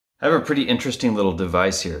I have a pretty interesting little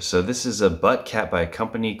device here. So this is a butt cap by a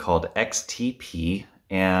company called XTP.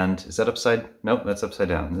 And is that upside? Nope, that's upside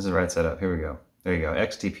down. This is right side up. Here we go. There you go,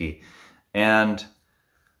 XTP. And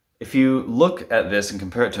if you look at this and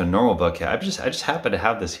compare it to a normal butt cap, I just happen to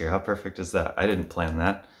have this here. How perfect is that? I didn't plan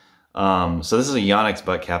that. So this is a Yonex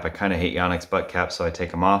butt cap. I kind of hate Yonex butt caps, so I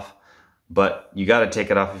take them off. But you got to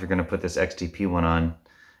take it off if you're going to put this XTP one on.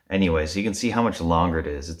 Anyway, so you can see how much longer it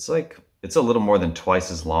is. It's a little more than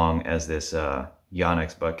twice as long as this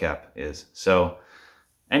Yonex butt cap is. So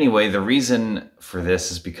anyway, the reason for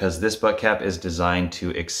this is because this butt cap is designed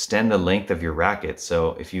to extend the length of your racket.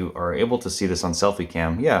 So if you are able to see this on selfie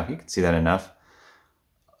cam, yeah, you can see that enough.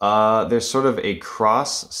 There's sort of a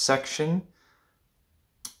cross section,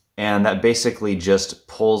 and that basically just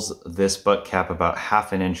pulls this butt cap about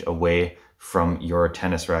 ½ an inch away from your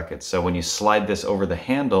tennis racket. So when you slide this over the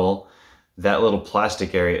handle, that little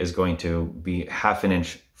plastic area is going to be ½ an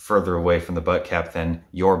inch further away from the butt cap than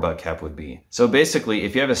your butt cap would be. So basically,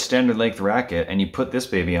 if you have a standard length racket and you put this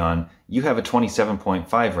baby on, you have a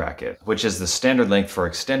 27.5 racket, which is the standard length for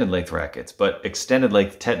extended length rackets. But extended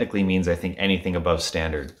length technically means, I think, anything above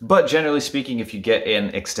standard. But generally speaking, if you get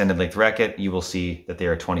an extended length racket, you will see that they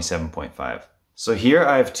are 27.5. So here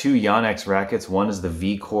I have two Yonex rackets. One is the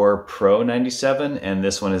VCORE Pro 97 and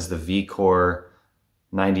this one is the VCORE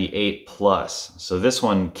 98 Plus. So this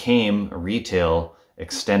one came retail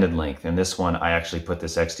extended length, and this one I actually put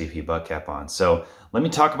this XTP butt cap on. So let me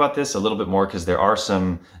talk about this a little bit more because there are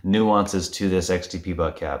some nuances to this XTP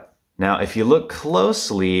butt cap. Now, if you look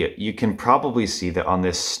closely, you can probably see that on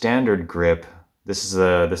this standard grip, this is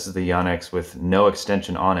the Yonex with no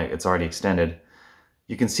extension on it. It's already extended.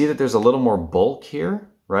 You can see that there's a little more bulk here,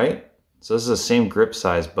 right? So this is the same grip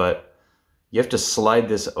size, but you have to slide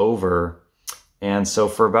this over. And so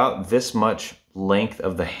for about this much length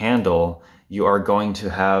of the handle, you are going to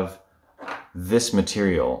have this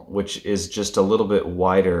material, which is just a little bit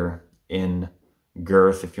wider in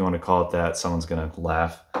girth, if you want to call it that. Someone's gonna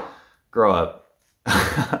laugh. Grow up.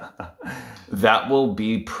 That will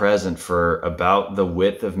be present for about the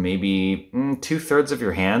width of maybe 2/3 of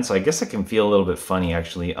your hand. So I guess it can feel a little bit funny,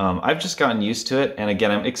 actually. I've just gotten used to it. And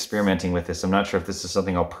again, I'm experimenting with this. I'm not sure if this is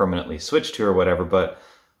something I'll permanently switch to or whatever, but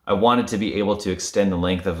I wanted to be able to extend the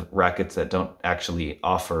length of rackets that don't actually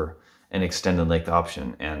offer an extended length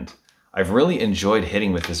option. And I've really enjoyed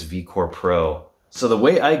hitting with this VCORE Pro. So the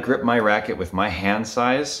way I grip my racket with my hand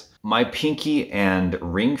size, my pinky and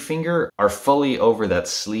ring finger are fully over that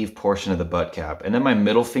sleeve portion of the butt cap. And then my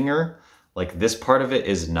middle finger, like this part of it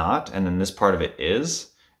is not, and then this part of it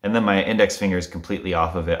is. And then my index finger is completely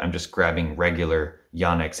off of it. I'm just grabbing regular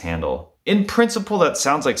Yonex handle. In principle, that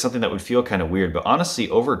sounds like something that would feel kind of weird, but honestly,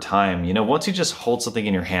 over time, you know, once you just hold something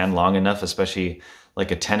in your hand long enough, especially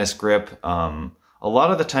like a tennis grip, a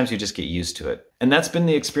lot of the times you just get used to it. And that's been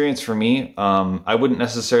the experience for me. I wouldn't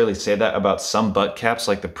necessarily say that about some butt caps,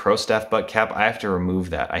 like the Pro Staff butt cap. I have to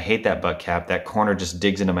remove that. I hate that butt cap. That corner just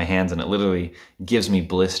digs into my hands and it literally gives me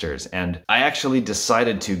blisters. And I actually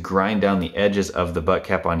decided to grind down the edges of the butt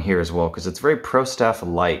cap on here as well, because it's very Pro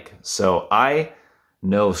Staff-like. So I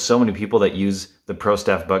know so many people that use the Pro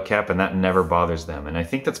Staff butt cap and that never bothers them. And I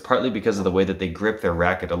think that's partly because of the way that they grip their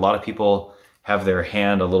racket. A lot of people have their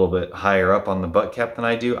hand a little bit higher up on the butt cap than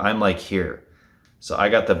I do. I'm like here. So I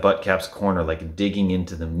got the butt cap's corner like digging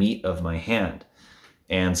into the meat of my hand.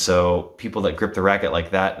 And so people that grip the racket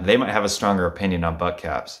like that, they might have a stronger opinion on butt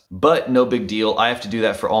caps. But no big deal. I have to do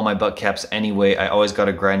that for all my butt caps anyway. I always got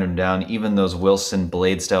to grind them down. Even those Wilson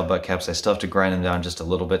blade style butt caps, I still have to grind them down just a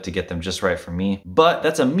little bit to get them just right for me. But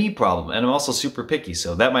that's a me problem, and I'm also super picky,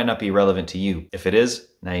 so that might not be relevant to you. If it is,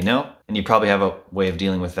 now you know, and you probably have a way of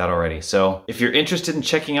dealing with that already. So if you're interested in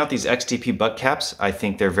checking out these XTP butt caps, I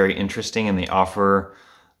think they're very interesting and they offer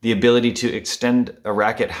the ability to extend a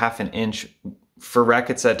racket ½ an inch for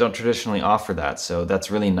rackets that don't traditionally offer that. So that's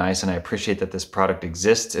really nice, and I appreciate that this product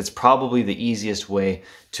exists. It's probably the easiest way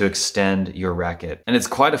to extend your racket. And it's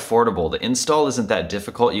quite affordable. The install isn't that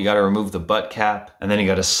difficult. You gotta remove the butt cap, and then you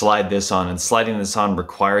gotta slide this on. And sliding this on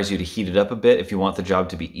requires you to heat it up a bit if you want the job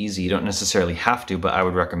to be easy. You don't necessarily have to, but I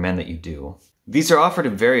would recommend that you do. These are offered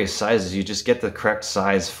in various sizes. You just get the correct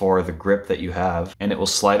size for the grip that you have and it will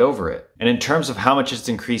slide over it. And in terms of how much it's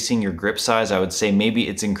increasing your grip size, I would say maybe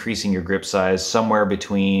it's increasing your grip size somewhere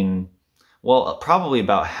between, well, probably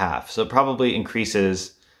about half. So it probably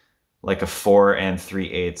increases like a 4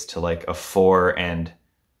 3/8 to like a 4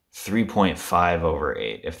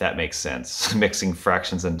 3.5/8, if that makes sense, mixing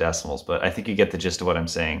fractions and decimals, but I think you get the gist of what I'm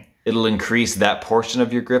saying. It'll increase that portion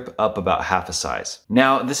of your grip up about half a size.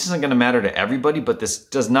 Now, this isn't gonna matter to everybody, but this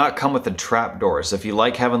does not come with a trapdoor. So if you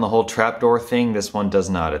like having the whole trapdoor thing, this one does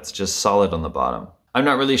not. It's just solid on the bottom. I'm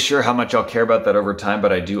not really sure how much I'll care about that over time,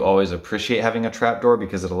 but I do always appreciate having a trapdoor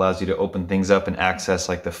because it allows you to open things up and access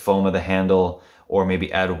like the foam of the handle, or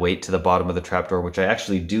maybe add weight to the bottom of the trapdoor, which I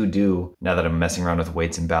actually do now that I'm messing around with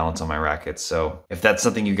weights and balance on my rackets. So if that's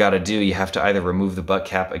something you gotta do, you have to either remove the butt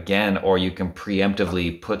cap again, or you can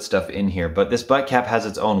preemptively put stuff in here. But this butt cap has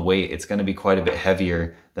its own weight. It's gonna be quite a bit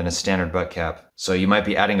heavier than a standard butt cap. So you might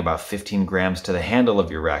be adding about 15 grams to the handle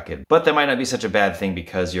of your racket, but that might not be such a bad thing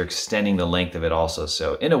because you're extending the length of it also.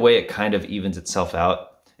 So in a way, it kind of evens itself out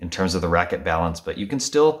in terms of the racket balance, but you can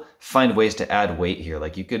still find ways to add weight here.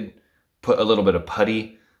 Like you could put a little bit of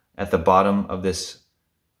putty at the bottom of this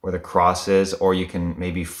where the cross is, or you can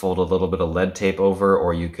maybe fold a little bit of lead tape over,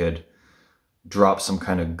 or you could drop some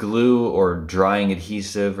kind of glue or drying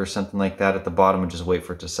adhesive or something like that at the bottom and just wait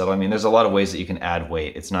for it to settle. I mean, there's a lot of ways that you can add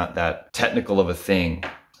weight. It's not that technical of a thing.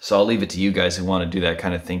 So I'll leave it to you guys who want to do that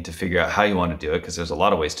kind of thing to figure out how you want to do it, because there's a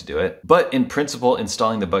lot of ways to do it. But in principle,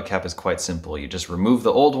 installing the butt cap is quite simple. You just remove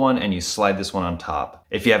the old one and you slide this one on top.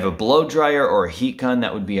 If you have a blow dryer or a heat gun,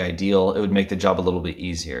 that would be ideal. It would make the job a little bit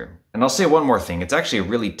easier. And I'll say one more thing. It's actually a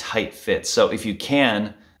really tight fit. So if you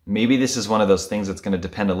can, maybe this is one of those things that's going to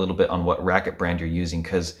depend a little bit on what racket brand you're using,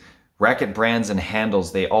 because racket brands and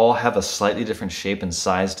handles, they all have a slightly different shape and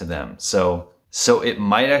size to them. So it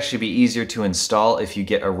might actually be easier to install if you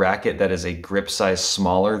get a racket that is a grip size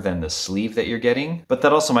smaller than the sleeve that you're getting, but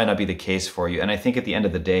that also might not be the case for you. And I think at the end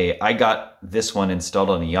of the day, I got this one installed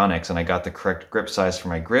on a Yonex and I got the correct grip size for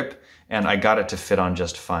my grip and I got it to fit on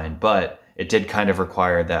just fine, but it did kind of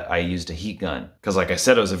require that I used a heat gun because like I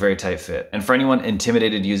said, it was a very tight fit. And for anyone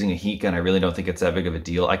intimidated using a heat gun, I really don't think it's that big of a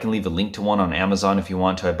deal. I can leave a link to one on Amazon if you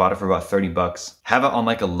want to. I bought it for about 30 bucks. Have it on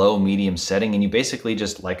like a low medium setting and you basically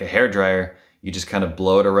just like a hairdryer, you just kind of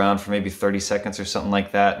blow it around for maybe 30 seconds or something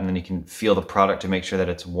like that, and then you can feel the product to make sure that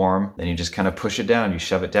it's warm. Then you just kind of push it down, you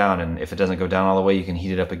shove it down, and if it doesn't go down all the way, you can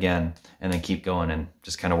heat it up again, and then keep going and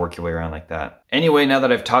just kind of work your way around like that. Anyway, now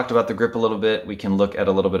that I've talked about the grip a little bit, we can look at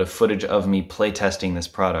a little bit of footage of me playtesting this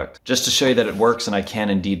product, just to show you that it works and I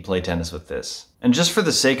can indeed play tennis with this. And just for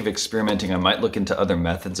the sake of experimenting, I might look into other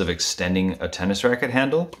methods of extending a tennis racket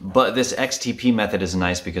handle, but this XTP method is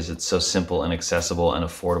nice because it's so simple and accessible and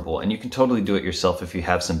affordable, and you can totally do it yourself if you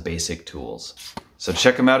have some basic tools. So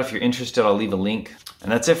check them out if you're interested, I'll leave a link.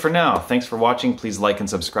 And that's it for now. Thanks for watching. Please like and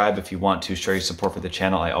subscribe if you want to show your support for the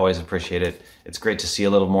channel. I always appreciate it. It's great to see a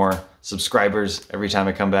little more subscribers every time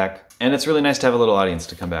I come back. And it's really nice to have a little audience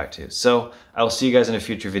to come back to. So I will see you guys in a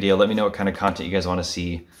future video. Let me know what kind of content you guys want to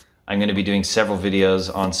see. I'm going to be doing several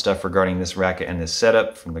videos on stuff regarding this racket and this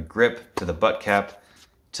setup, from the grip to the butt cap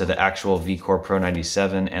to the actual VCORE Pro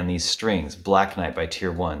 97 and these strings, Black Knight by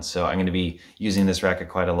Tier 1. So I'm going to be using this racket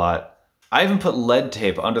quite a lot. I even put lead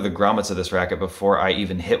tape under the grommets of this racket before I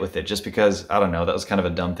even hit with it, just because, I don't know, that was kind of a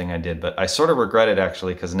dumb thing I did, but I sort of regret it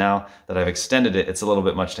actually, because now that I've extended it, it's a little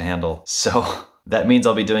bit much to handle. So that means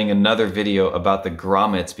I'll be doing another video about the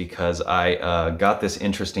grommets, because I got this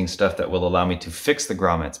interesting stuff that will allow me to fix the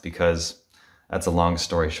grommets, because that's a long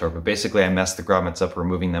story short, but basically I messed the grommets up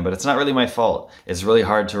removing them, but it's not really my fault. It's really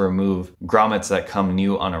hard to remove grommets that come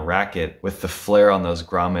new on a racket with the flare on those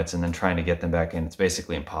grommets and then trying to get them back in. It's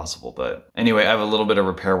basically impossible. But anyway, I have a little bit of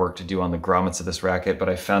repair work to do on the grommets of this racket, but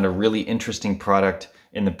I found a really interesting product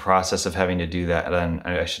in the process of having to do that, and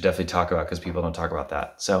I should definitely talk about, because people don't talk about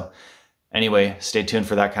that. So anyway, stay tuned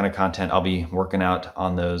for that kind of content. I'll be working out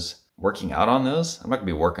on those. Working out on those? I'm not gonna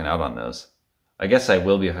be working out on those. I guess I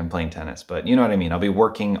will be if I'm playing tennis, but you know what I mean. I'll be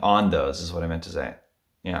working on those is what I meant to say.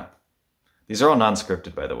 Yeah. These are all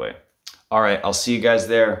non-scripted, by the way. All right, I'll see you guys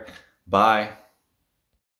there. Bye.